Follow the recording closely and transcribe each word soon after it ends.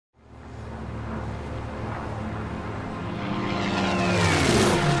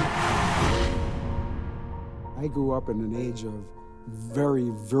I grew up in an age of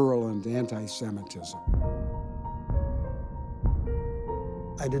very virulent anti-Semitism.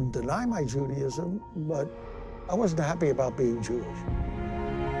 I didn't deny my Judaism, but I wasn't happy about being Jewish.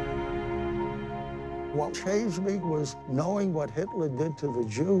 What changed me was knowing what Hitler did to the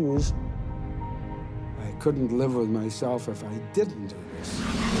Jews. I couldn't live with myself if I didn't do this.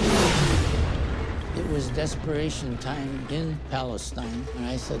 It was desperation time in Palestine, and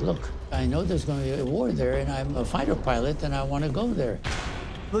I said, look, I know there's going to be a war there, and I'm a fighter pilot, and I want to go there.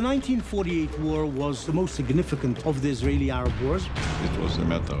 The 1948 war was the most significant of the Israeli-Arab wars. It was a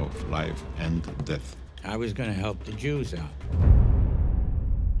matter of life and death. I was going to help the Jews out.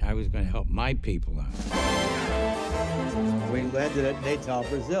 I was going to help my people out. We landed at Natal,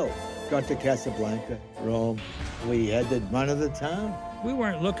 Brazil. Got to Casablanca, Rome. We headed run of the town. We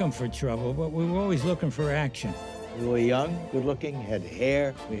weren't looking for trouble, but we were always looking for action. We were young, good-looking, had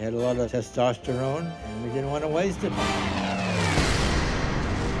hair. We had a lot of testosterone, and we didn't want to waste it.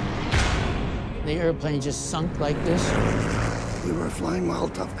 The airplane just sunk like this. We were flying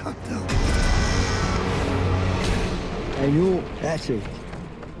Molotov cocktail. I knew, that's it.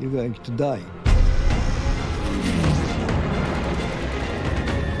 You're going to die.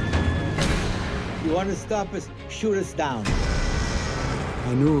 You want to stop us, shoot us down.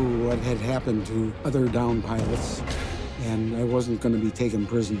 I knew what had happened to other downed pilots, and I wasn't going to be taken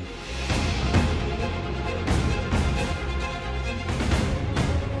prisoner.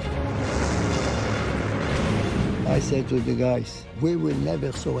 I said to the guys, we will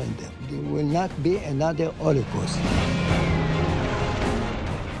never surrender. There will not be another Holocaust.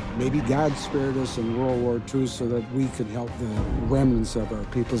 Maybe God spared us in World War II so that we could help the remnants of our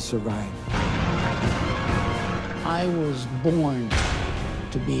people survive. I was born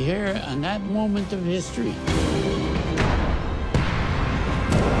to be here in that moment of history.